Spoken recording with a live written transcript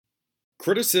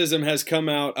Criticism has come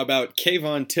out about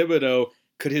Kayvon Thibodeaux.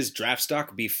 Could his draft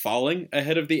stock be falling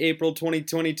ahead of the April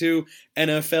 2022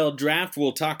 NFL draft?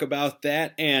 We'll talk about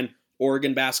that. And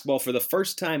Oregon basketball, for the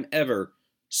first time ever,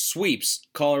 sweeps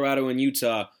Colorado and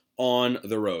Utah on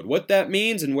the road. What that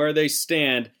means and where they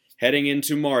stand heading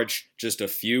into March, just a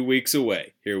few weeks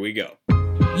away. Here we go.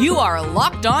 You are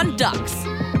Locked On Ducks,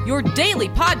 your daily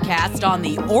podcast on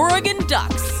the Oregon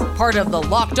Ducks, part of the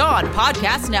Locked On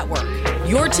Podcast Network,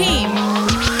 your team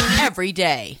every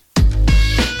day.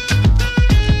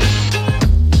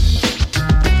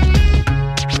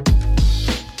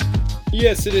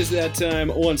 Yes, it is that time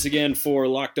once again for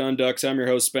Locked On Ducks. I'm your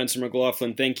host, Spencer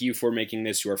McLaughlin. Thank you for making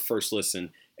this your first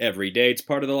listen every day. It's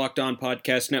part of the Locked On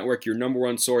Podcast Network, your number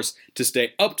one source to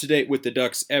stay up to date with the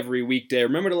Ducks every weekday.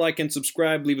 Remember to like and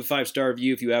subscribe, leave a 5-star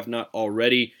review if you have not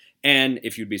already. And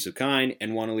if you'd be so kind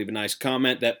and want to leave a nice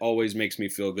comment, that always makes me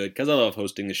feel good because I love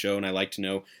hosting the show and I like to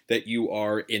know that you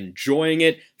are enjoying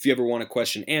it. If you ever want a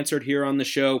question answered here on the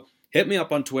show, hit me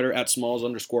up on Twitter at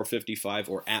smalls_55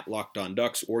 or at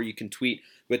LockedOnDucks, or you can tweet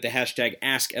with the hashtag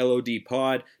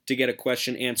AskLODPod to get a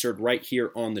question answered right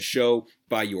here on the show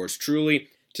by yours truly.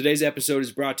 Today's episode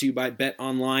is brought to you by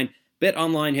BetOnline.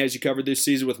 BetOnline has you covered this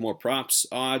season with more props,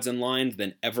 odds, and lines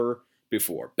than ever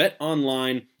before.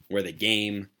 BetOnline, where the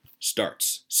game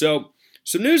starts. So,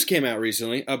 some news came out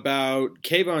recently about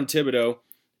Kayvon Thibodeaux,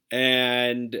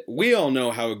 and we all know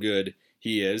how good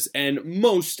he is, and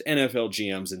most NFL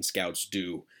GMs and scouts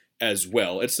do as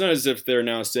well. It's not as if they're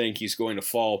now saying he's going to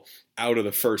fall out of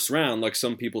the first round, like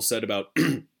some people said about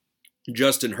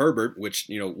Justin Herbert, which,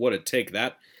 what a take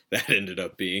that ended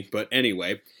up being. But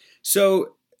anyway,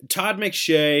 so Todd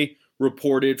McShay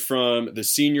reported from the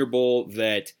Senior Bowl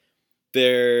that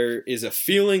there is a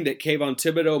feeling that Kayvon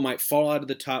Thibodeaux might fall out of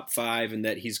the top 5 and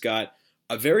that he's got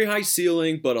a very high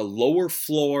ceiling, but a lower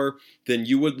floor than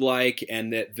you would like,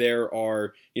 and that there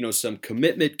are, some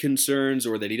commitment concerns,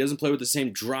 or that he doesn't play with the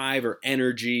same drive or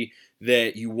energy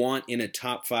that you want in a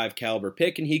top 5 caliber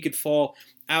pick, and he could fall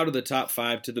out of the top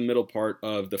 5 to the middle part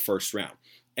of the first round.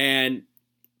 And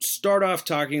start off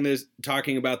talking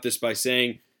about this by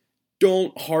saying,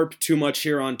 don't harp too much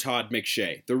here on Todd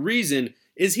McShay. The reason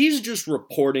is he's just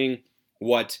reporting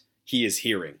what he is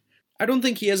hearing. I don't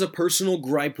think he has a personal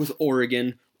gripe with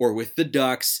Oregon or with the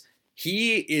Ducks.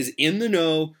 He is in the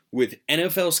know with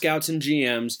NFL scouts and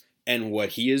GMs, and what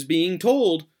he is being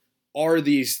told are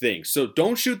these things. So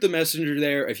don't shoot the messenger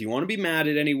there. If you want to be mad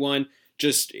at anyone,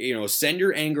 just send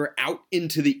your anger out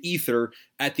into the ether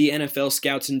at the NFL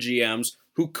scouts and GMs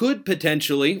who could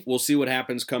potentially, we'll see what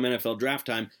happens come NFL draft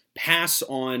time, pass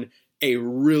on a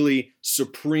really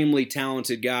supremely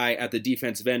talented guy at the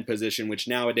defensive end position, which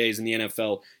nowadays in the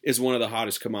NFL is one of the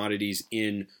hottest commodities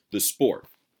in the sport.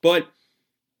 But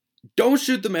don't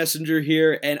shoot the messenger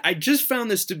here, and I just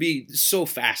found this to be so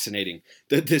fascinating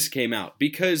that this came out,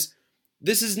 because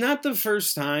this is not the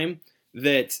first time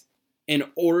that an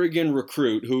Oregon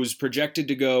recruit who was projected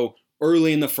to go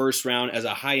early in the first round as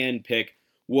a high-end pick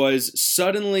was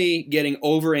suddenly getting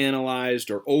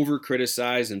overanalyzed or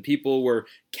over-criticized, and people were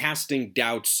casting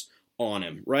doubts on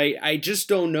him, right? I just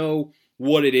don't know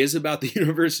what it is about the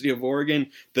University of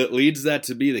Oregon that leads that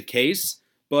to be the case,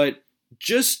 but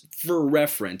just for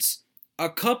reference, a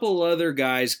couple other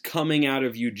guys coming out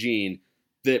of Eugene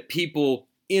that people,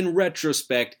 in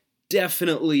retrospect,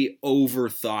 definitely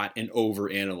overthought and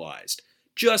overanalyzed.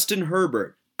 Justin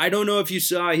Herbert. I don't know if you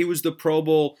saw, he was the Pro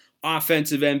Bowl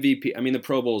offensive MVP. I mean, the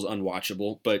Pro Bowl is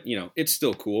unwatchable, but, it's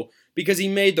still cool because he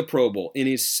made the Pro Bowl in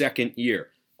his second year.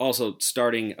 Also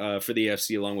starting for the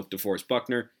AFC along with DeForest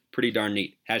Buckner. Pretty darn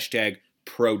neat. Hashtag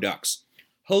ProDucks.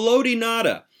 Haloti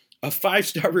Ngata, a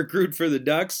 5-star recruit for the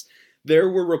Ducks. There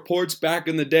were reports back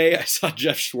in the day. I saw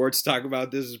Jeff Schwartz talk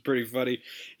about this. It's pretty funny.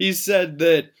 He said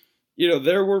that,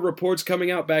 there were reports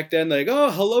coming out back then like,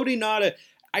 oh, Haloti Ngata,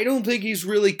 I don't think he's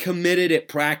really committed at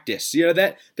practice.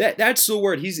 That's the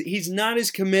word. He's not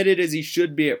as committed as he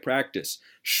should be at practice.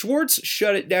 Schwartz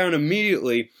shut it down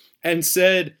immediately and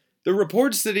said the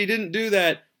reports that he didn't do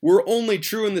that were only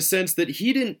true in the sense that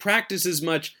he didn't practice as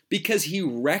much because he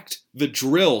wrecked the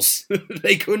drills.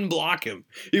 They couldn't block him.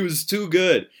 He was too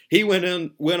good. He went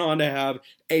on to have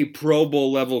a Pro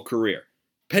Bowl level career.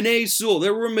 Penei Sewell,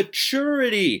 there were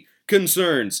maturity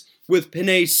concerns with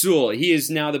Penei Sewell. He is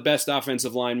now the best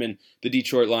offensive lineman the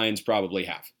Detroit Lions probably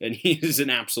have. And he is an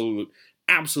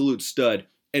absolute stud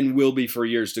and will be for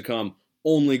years to come,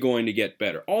 only going to get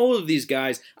better. All of these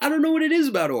guys, I don't know what it is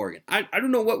about Oregon. I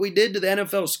don't know what we did to the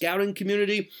NFL scouting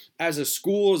community as a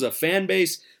school, as a fan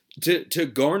base, to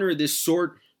garner this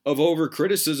sort of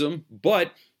over-criticism,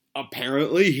 but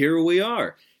apparently here we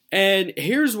are. And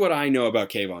here's what I know about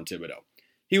Kayvon Thibodeaux.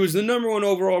 He was the number one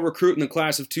overall recruit in the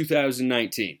class of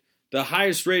 2019. The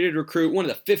highest rated recruit, one of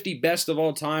the 50 best of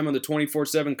all time on the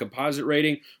 24/7 composite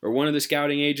rating, or one of the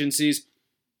scouting agencies.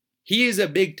 He is a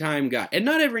big-time guy. And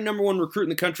not every number one recruit in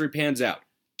the country pans out.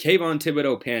 Kayvon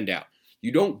Thibodeaux panned out.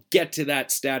 You don't get to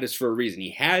that status for a reason.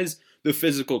 He has the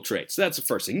physical traits. That's the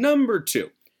first thing. Number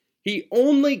two, he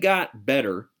only got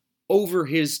better over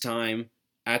his time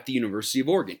at the University of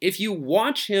Oregon. If you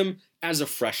watch him as a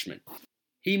freshman,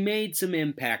 he made some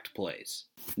impact plays.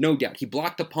 No doubt. He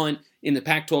blocked the punt in the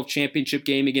Pac-12 championship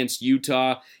game against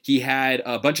Utah. He had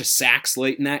a bunch of sacks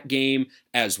late in that game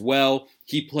as well.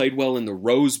 He played well in the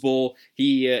Rose Bowl.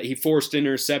 He forced an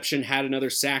interception, had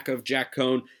another sack of Jack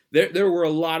Cohn. There were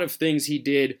a lot of things he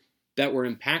did that were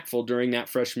impactful during that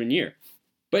freshman year.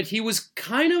 But he was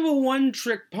kind of a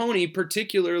one-trick pony,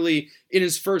 particularly in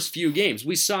his first few games.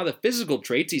 We saw the physical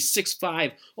traits. He's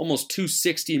 6'5", almost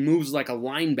 260, moves like a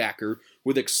linebacker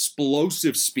with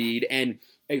explosive speed and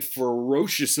a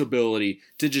ferocious ability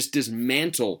to just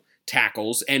dismantle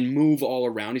tackles and move all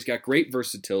around. He's got great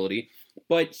versatility,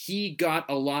 but he got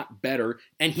a lot better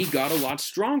and he got a lot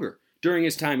stronger during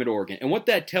his time at Oregon. And what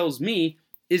that tells me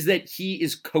is that he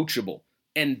is coachable,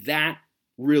 and that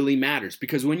really matters,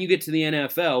 because when you get to the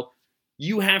NFL,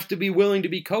 you have to be willing to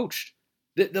be coached.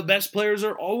 The best players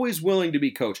are always willing to be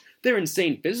coached. They're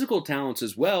insane physical talents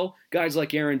as well, guys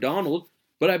like Aaron Donald,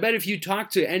 but I bet if you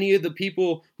talk to any of the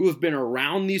people who have been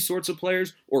around these sorts of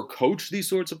players or coached these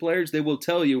sorts of players, they will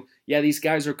tell you, yeah, these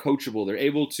guys are coachable. They're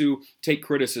able to take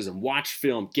criticism, watch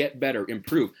film, get better,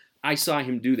 improve. I saw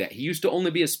him do that. He used to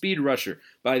only be a speed rusher.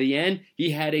 By the end,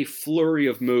 he had a flurry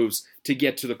of moves to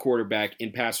get to the quarterback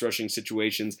in pass rushing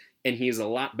situations, and he is a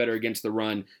lot better against the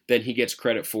run than he gets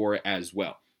credit for as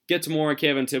well. Get to more on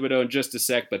Kayvon Thibodeaux in just a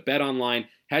sec, but BetOnline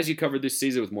has you covered this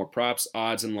season with more props,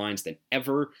 odds, and lines than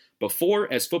ever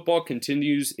before as football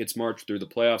continues its march through the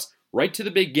playoffs right to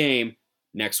the big game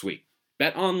next week.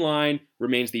 BetOnline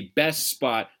remains the best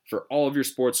spot for all of your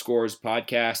sports scores,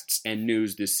 podcasts, and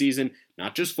news this season.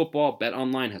 Not just football,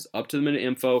 BetOnline has up-to-the-minute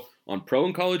info on pro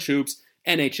and college hoops,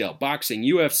 NHL, boxing,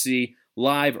 UFC,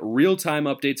 live, real-time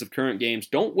updates of current games.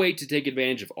 Don't wait to take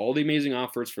advantage of all the amazing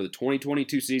offers for the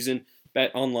 2022 season.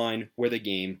 BetOnline, where the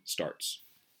game starts.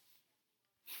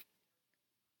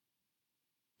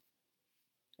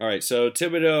 All right, so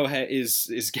Thibodeaux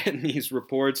is getting these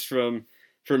reports from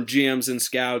GMs and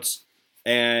scouts,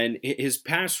 and his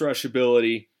pass rush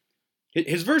ability,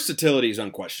 his versatility is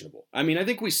unquestionable. I mean, I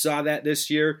think we saw that this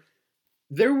year.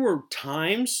 There were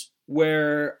times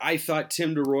where I thought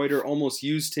Tim DeRuyter almost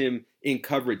used him in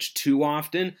coverage too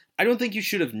often. I don't think you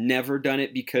should have never done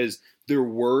it, because there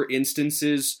were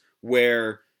instances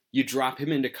where you drop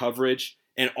him into coverage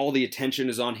and all the attention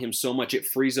is on him so much it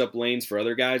frees up lanes for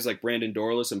other guys like Brandon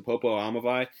Dorlus and Popo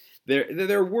Amavai.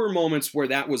 There were moments where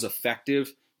that was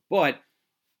effective, but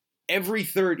every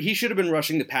third, he should have been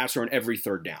rushing the passer on every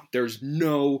third down. There's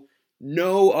no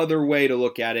other way to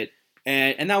look at it,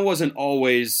 and that wasn't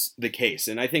always the case.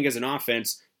 And I think as an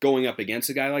offense, going up against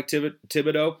a guy like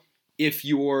Thibodeaux, if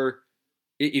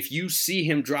you see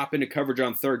him drop into coverage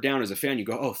on third down as a fan, you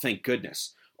go, oh, thank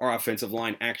goodness, our offensive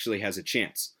line actually has a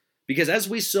chance. Because as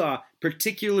we saw,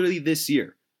 particularly this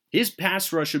year, his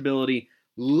pass rush ability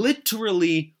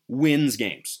literally wins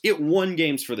games. It won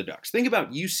games for the Ducks. Think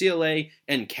about UCLA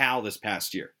and Cal this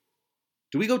past year.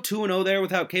 Do we go 2-0 there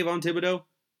without Kayvon Thibodeaux?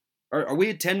 Are we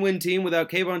a 10-win team without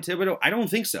Kayvon Thibodeaux? I don't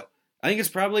think so. I think it's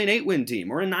probably an 8-win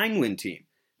team or a 9-win team.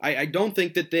 I don't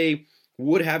think that they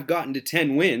would have gotten to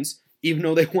 10 wins, even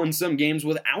though they won some games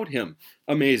without him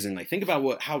amazingly. Think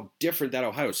about how different that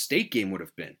Ohio State game would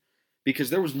have been, because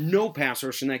there was no pass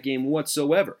rush in that game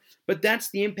whatsoever. But that's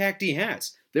the impact he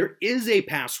has. There is a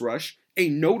pass rush, a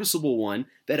noticeable one,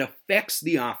 that affects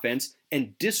the offense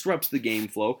and disrupts the game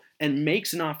flow and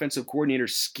makes an offensive coordinator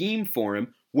scheme for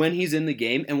him when he's in the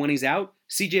game. And when he's out,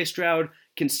 CJ Stroud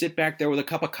can sit back there with a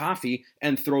cup of coffee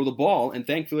and throw the ball. And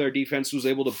thankfully our defense was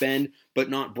able to bend but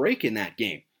not break in that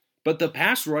game. But the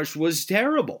pass rush was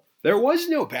terrible. There was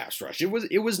no pass rush. It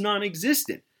was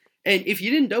non-existent. And if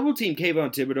you didn't double-team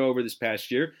Kayvon Thibodeaux over this past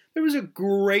year, there was a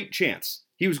great chance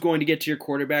he was going to get to your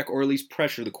quarterback or at least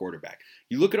pressure the quarterback.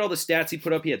 You look at all the stats he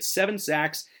put up. He had 7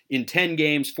 sacks in 10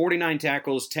 games, 49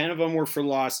 tackles, 10 of them were for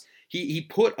loss. He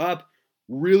put up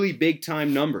really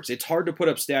big-time numbers. It's hard to put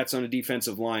up stats on a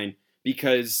defensive line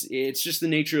because it's just the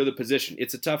nature of the position.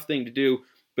 It's a tough thing to do,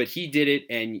 but he did it,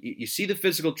 and you see the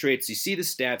physical traits, you see the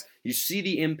stats, you see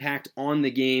the impact on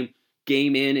the game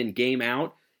in and game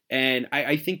out. And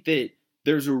I think that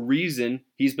there's a reason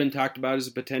he's been talked about as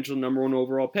a potential number 1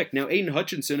 overall pick. Now, Aiden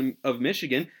Hutchinson of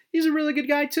Michigan, he's a really good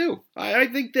guy too. I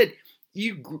think that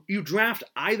you draft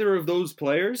either of those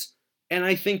players, and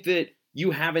I think that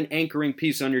you have an anchoring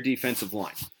piece on your defensive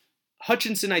line.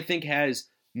 Hutchinson, I think, has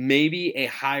maybe a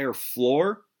higher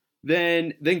floor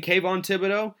than Kayvon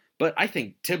Thibodeaux, but I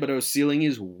think Thibodeau's ceiling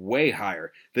is way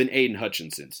higher than Aiden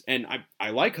Hutchinson's. And I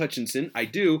like Hutchinson, I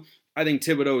do. I think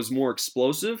Thibodeaux is more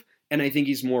explosive, and I think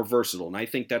he's more versatile. And I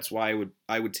think that's why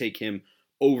I would take him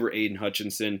over Aiden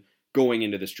Hutchinson going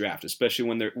into this draft, especially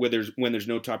when there's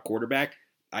no top quarterback.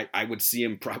 I would see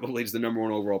him probably as the number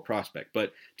one overall prospect,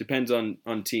 but depends on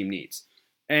team needs.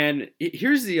 And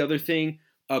here's the other thing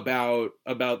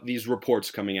about these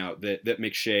reports coming out that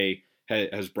McShay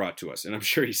has brought to us, and I'm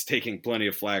sure he's taking plenty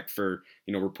of flack for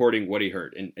reporting what he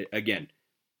heard. And again,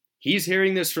 he's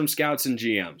hearing this from scouts and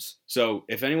GMs. So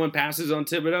if anyone passes on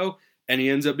Thibodeaux and he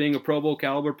ends up being a Pro Bowl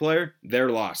caliber player, their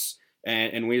loss.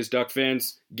 And we as Duck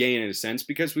fans gain in a sense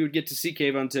because we would get to see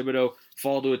Kayvon Thibodeaux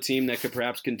fall to a team that could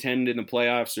perhaps contend in the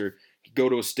playoffs or go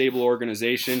to a stable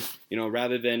organization,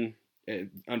 rather than,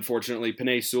 unfortunately,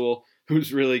 Penei Sewell,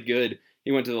 who's really good.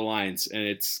 He went to the Lions, and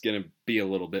it's going to be a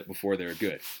little bit before they're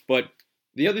good. But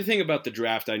the other thing about the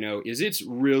draft I know is it's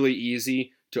really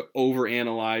easy to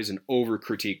overanalyze and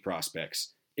over-critique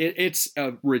prospects. It's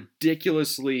a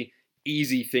ridiculously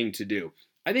easy thing to do.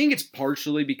 I think it's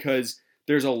partially because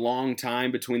there's a long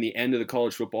time between the end of the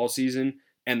college football season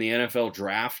and the NFL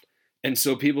draft. And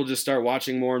so people just start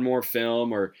watching more and more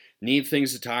film or need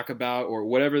things to talk about or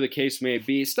whatever the case may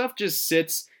be. Stuff just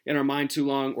sits in our mind too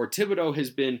long, or Thibodeaux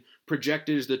has been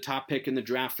projected as the top pick in the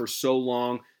draft for so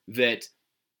long that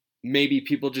maybe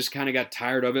people just kind of got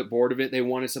tired of it, bored of it. They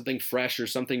wanted something fresh or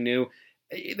something new.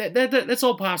 That's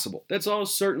all possible. That's all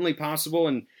certainly possible,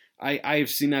 and I have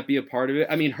seen that be a part of it.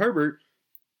 I mean, Herbert,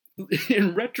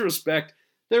 in retrospect,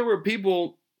 there were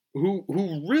people who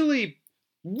really,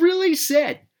 really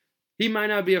said he might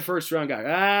not be a first-round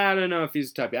guy. I don't know if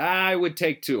he's a top guy. I would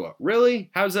take Tua. Really?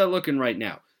 How's that looking right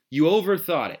now? You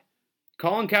overthought it.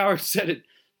 Colin Cowherd said it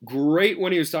great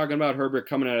when he was talking about Herbert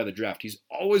coming out of the draft. He's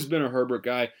always been a Herbert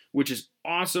guy, which is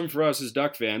awesome for us as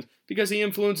Duck fans because he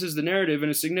influences the narrative in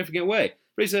a significant way.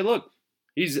 But he said, look,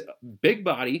 he's big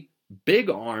body, big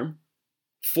arm,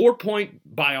 4-point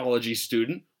biology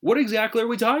student. What exactly are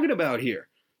we talking about here?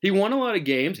 He won a lot of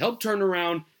games, helped turn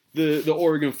around the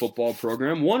Oregon football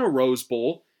program, won a Rose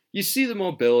Bowl. You see the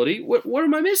mobility. What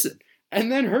am I missing?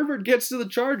 And then Herbert gets to the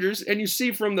Chargers, and you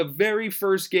see from the very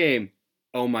first game,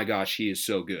 oh my gosh, he is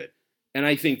so good. And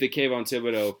I think that Kayvon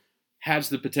Thibodeaux has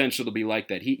the potential to be like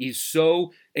that. He's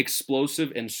so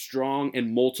explosive and strong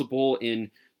and multiple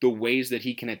in the ways that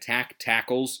he can attack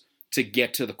tackles to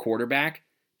get to the quarterback.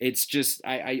 It's just,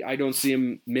 I don't see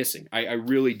him missing. I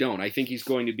really don't. I think he's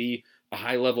going to be a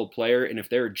high-level player, and if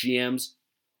there are GMs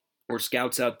or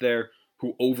scouts out there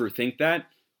who overthink that,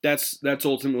 that's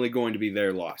ultimately going to be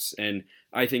their loss. And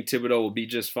I think Thibodeaux will be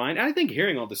just fine. And I think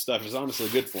hearing all this stuff is honestly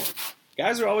good for him.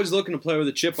 Guys are always looking to play with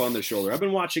a chip on their shoulder. I've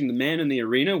been watching The Man in the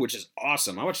Arena, which is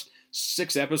awesome. I watched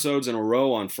 6 episodes in a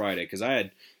row on Friday because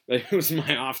it was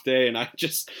my off day, and I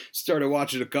just started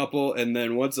watching a couple, and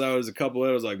then once I was a couple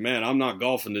in, I was like, man, I'm not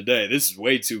golfing today. This is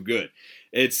way too good.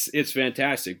 It's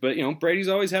fantastic. But, Brady's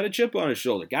always had a chip on his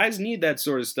shoulder. Guys need that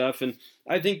sort of stuff, and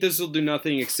I think this will do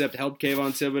nothing except help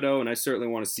Kayvon Thibodeaux, and I certainly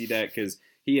want to see that because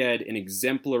he had an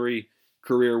exemplary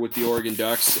career with the Oregon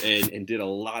Ducks and did a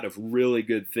lot of really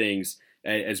good things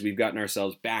as we've gotten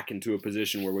ourselves back into a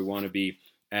position where we want to be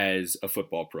as a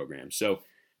football program. So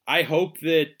I hope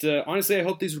that, honestly, I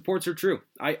hope these reports are true.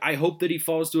 I hope that he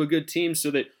falls to a good team so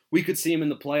that we could see him in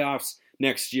the playoffs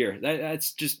next year.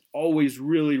 That's just always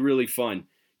really, really fun,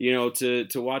 to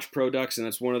watch pro Ducks. And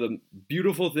that's one of the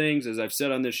beautiful things, as I've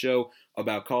said on this show,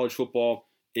 about college football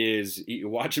is you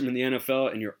watch them in the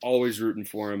NFL and you're always rooting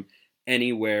for them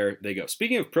anywhere they go.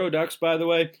 Speaking of pro Ducks, by the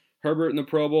way, Herbert in the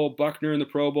Pro Bowl, Buckner in the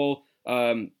Pro Bowl.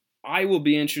 I will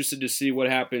be interested to see what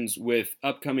happens with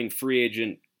upcoming free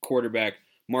agent quarterback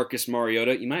Marcus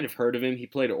Mariota. You might have heard of him. He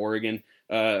played at Oregon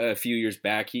a few years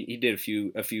back. He did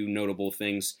a few notable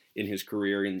things in his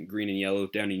career in green and yellow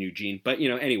down in Eugene. But,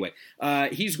 anyway,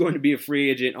 he's going to be a free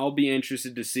agent. I'll be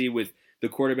interested to see with the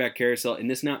quarterback carousel and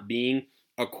this not being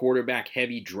a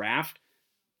quarterback-heavy draft,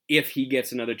 if he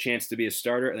gets another chance to be a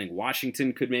starter. I think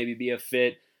Washington could maybe be a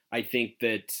fit. I think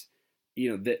that,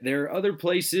 that there are other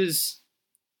places,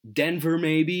 Denver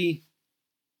maybe.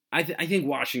 I think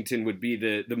Washington would be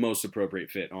the most appropriate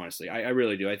fit, honestly. I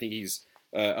really do. I think he's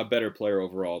a better player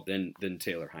overall than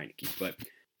Taylor Heineke. But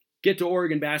get to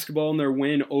Oregon basketball and their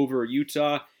win over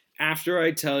Utah. After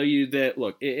I tell you that,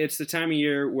 look, it's the time of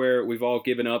year where we've all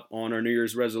given up on our New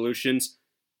Year's resolutions,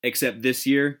 except this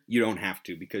year you don't have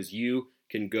to because you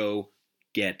can go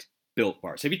get Built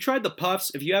Bars. Have you tried the Puffs?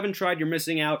 If you haven't tried, you're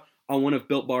missing out on one of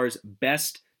Built Bar's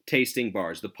best tasting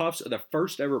bars. The Puffs are the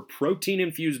first ever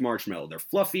protein-infused marshmallow. They're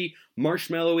fluffy,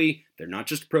 marshmallowy. They're not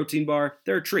just a protein bar.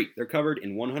 They're a treat. They're covered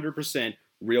in 100%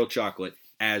 real chocolate,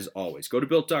 as always. Go to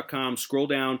Built.com, scroll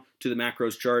down to the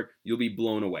macros chart. You'll be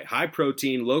blown away. High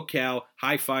protein, low cal,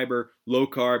 high fiber, low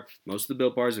carb. Most of the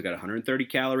Built Bars have got 130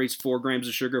 calories, 4 grams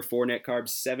of sugar, 4 net carbs,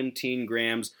 17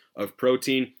 grams of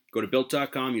protein. Go to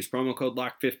Built.com, use promo code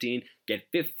LOCKED15, get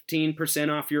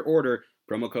 15% off your order.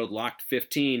 Promo code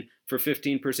LOCKED15 for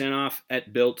 15% off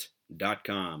at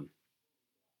Built.com.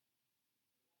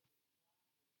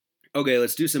 Okay,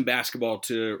 let's do some basketball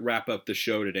to wrap up the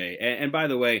show today. And by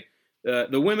the way,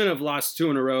 the women have lost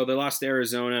 2 in a row. They lost to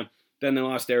Arizona, then they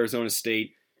lost to Arizona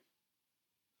State.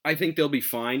 I think they'll be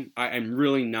fine. I'm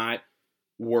really not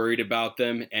worried about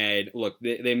them. And look,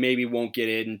 they maybe won't get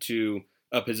into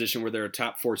a position where they're a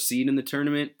top 4 seed in the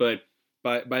tournament, but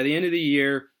by the end of the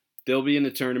year, they'll be in the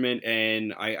tournament,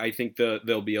 and I think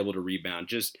they'll be able to rebound.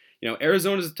 Just,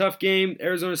 Arizona's a tough game.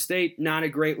 Arizona State, not a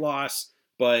great loss,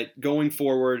 but going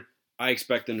forward, I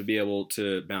expect them to be able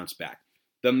to bounce back.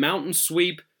 The mountain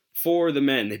sweep for the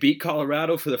men. They beat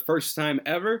Colorado for the first time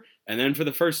ever, and then for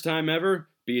the first time ever,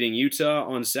 beating Utah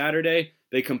on Saturday.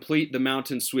 They complete the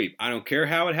mountain sweep. I don't care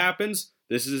how it happens.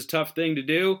 This is a tough thing to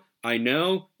do. I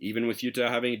know, even with Utah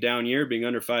having a down year, being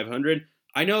under 500,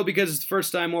 I know because it's the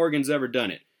first time Oregon's ever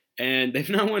done it. And they've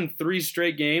now won 3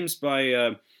 straight games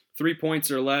by 3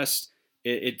 points or less.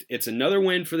 It's another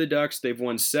win for the Ducks. They've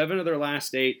won 7 of their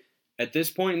last 8. At this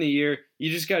point in the year,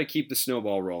 you just got to keep the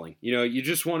snowball rolling. You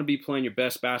just want to be playing your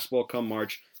best basketball come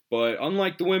March. But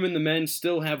unlike the women, the men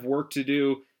still have work to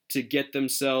do to get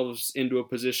themselves into a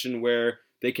position where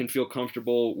they can feel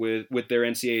comfortable with their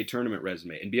NCAA tournament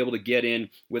resume and be able to get in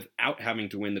without having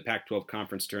to win the Pac-12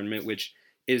 conference tournament, which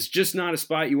is just not a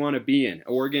spot you want to be in.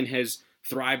 Oregon has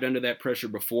thrived under that pressure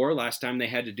before. Last time they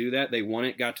had to do that, they won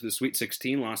it, got to the Sweet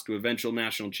 16, lost to eventual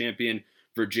national champion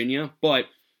Virginia. But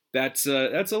that's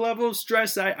a level of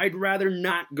stress I'd rather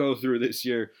not go through this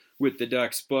year with the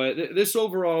Ducks. But this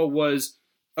overall was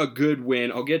a good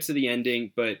win. I'll get to the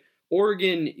ending, but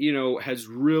Oregon, has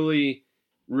really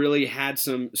had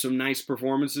some nice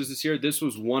performances this year. This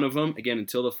was one of them, again,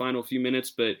 until the final few minutes.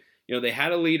 But, they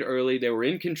had a lead early. They were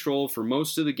in control for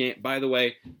most of the game. By the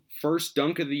way, first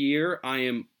dunk of the year, I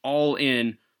am all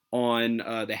in on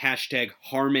the hashtag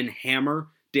Harmon Hammer.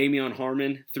 Damian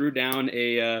Harmon threw down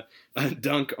a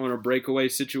dunk on a breakaway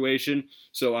situation.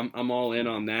 So I'm all in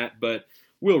on that. But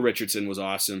Will Richardson was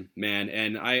awesome, man.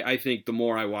 And I think the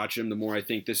more I watch him, the more I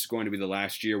think this is going to be the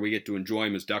last year we get to enjoy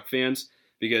him as Duck fans.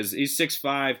 Because he's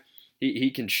 6'5",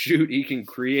 he can shoot, he can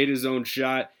create his own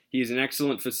shot. He's an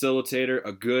excellent facilitator,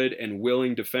 a good and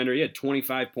willing defender. He had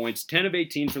 25 points, 10 of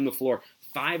 18 from the floor,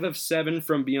 5 of 7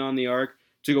 from beyond the arc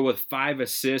to go with 5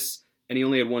 assists, and he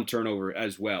only had 1 turnover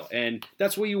as well. And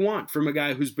that's what you want from a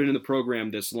guy who's been in the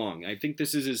program this long. I think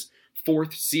this is his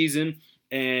 4th season,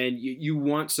 and you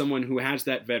want someone who has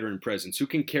that veteran presence, who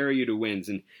can carry you to wins.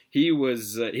 And he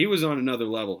was on another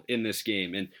level in this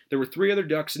game. And there were 3 other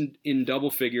Ducks in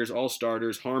double figures, all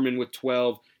starters. Harmon with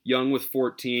 12, Young with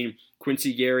 14,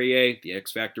 Quincy Guerrier, the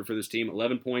X factor for this team,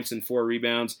 11 points and 4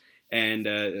 rebounds. And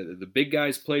the big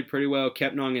guys played pretty well.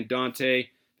 Kepnong and Dante,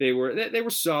 they were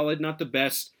solid, not the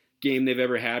best game they've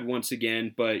ever had once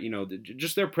again, but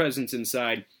just their presence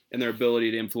inside and their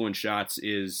ability to influence shots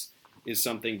is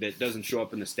something that doesn't show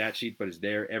up in the stat sheet, but is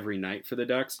there every night for the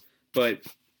Ducks. But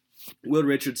Will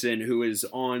Richardson, who is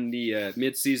on the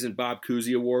midseason Bob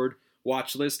Cousy Award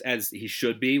watch list, as he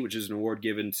should be, which is an award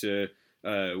given to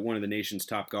one of the nation's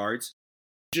top guards,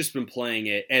 just been playing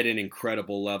it at an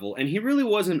incredible level. And he really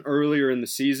wasn't earlier in the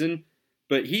season,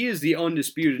 but he is the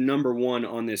undisputed number 1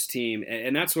 on this team,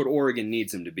 and that's what Oregon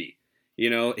needs him to be.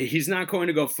 He's not going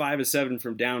to go 5 of 7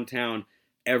 from downtown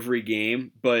every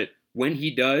game, but when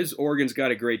he does, Oregon's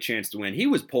got a great chance to win. He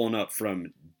was pulling up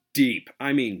from deep.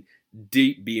 I mean,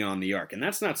 deep beyond the arc. And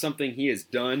that's not something he has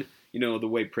done, the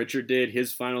way Pritchard did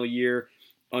his final year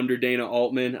under Dana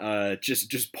Altman,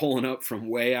 just pulling up from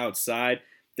way outside.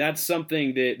 That's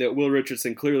something that Will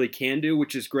Richardson clearly can do,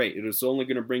 which is great. It is only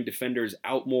going to bring defenders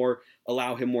out more,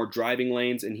 allow him more driving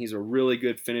lanes, and he's a really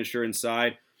good finisher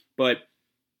inside. But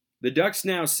the Ducks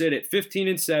now sit at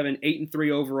 15-7,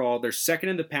 8-3 overall. They're second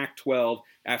in the Pac-12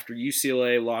 after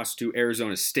UCLA lost to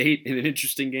Arizona State in an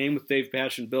interesting game with Dave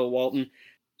Pasch and Bill Walton.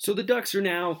 So the Ducks are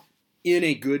now in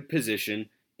a good position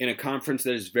in a conference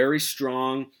that is very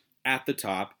strong at the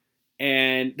top,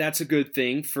 and that's a good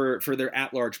thing for their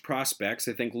at-large prospects.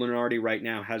 I think Lunardi right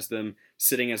now has them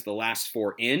sitting as the last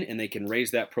 4 in, and they can raise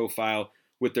that profile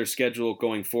with their schedule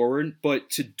going forward.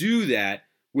 But to do that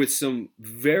with some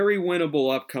very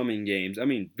winnable upcoming games. I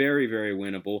mean, very, very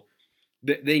winnable.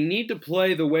 They need to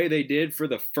play the way they did for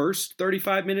the first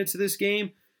 35 minutes of this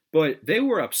game, but they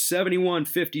were up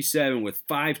 71-57 with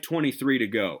 5:23 to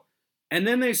go. And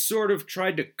then they sort of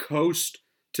tried to coast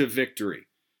to victory.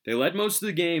 They led most of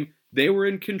the game. They were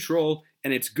in control,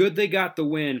 and it's good they got the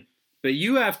win. But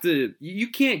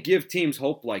you can't give teams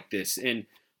hope like this. And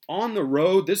on the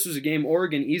road, this was a game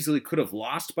Oregon easily could have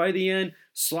lost by the end.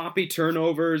 Sloppy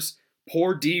turnovers,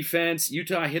 poor defense.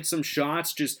 Utah hit some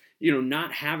shots, just,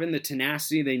 not having the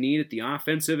tenacity they need at the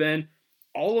offensive end.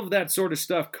 All of that sort of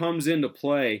stuff comes into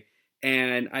play.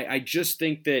 And I just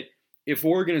think that if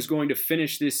Oregon is going to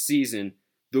finish this season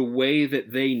the way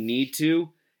that they need to,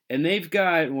 and they've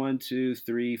got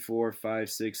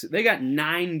they got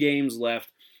 9 games left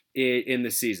in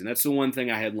the season. That's the one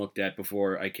thing I hadn't looked at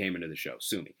before I came into the show.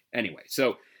 Sue me. Anyway,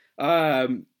 so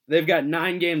they've got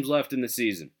 9 games left in the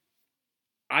season.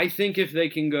 I think if they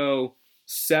can go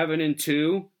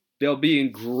 7-2, they'll be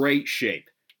in great shape.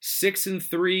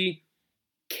 6-3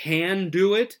 can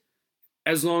do it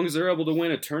as long as they're able to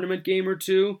win a tournament game or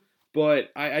two.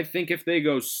 But I think if they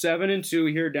go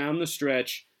 7-2 here down the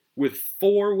stretch with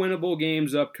 4 winnable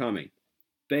games upcoming,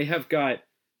 they have got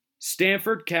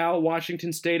Stanford, Cal,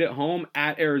 Washington State at home,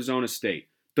 at Arizona State.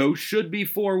 Those should be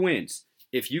 4 wins.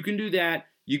 If you can do that,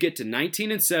 you get to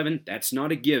 19-7. That's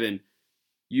not a given.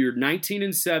 You're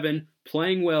 19-7,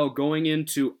 playing well, going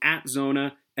into at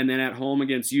Zona, and then at home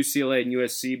against UCLA and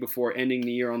USC before ending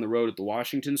the year on the road at the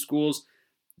Washington schools.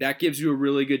 That gives you a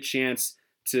really good chance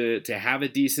to have a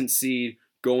decent seed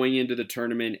going into the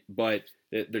tournament. But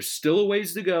there's still a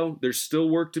ways to go. There's still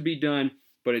work to be done,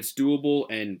 but it's doable.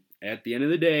 And at the end of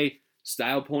the day,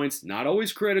 style points, not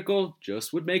always critical,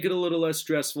 just would make it a little less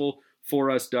stressful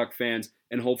for us Duck fans.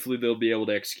 And hopefully they'll be able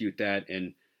to execute that.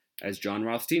 And as John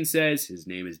Rothstein says, his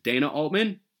name is Dana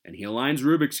Altman, and he aligns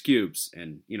Rubik's Cubes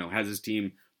and, has his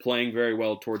team playing very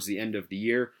well towards the end of the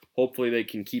year. Hopefully they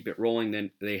can keep it rolling.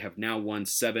 Then they have now won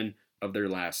 7 of their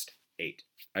last 8.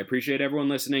 I appreciate everyone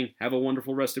listening. Have a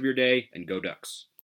wonderful rest of your day, and go Ducks.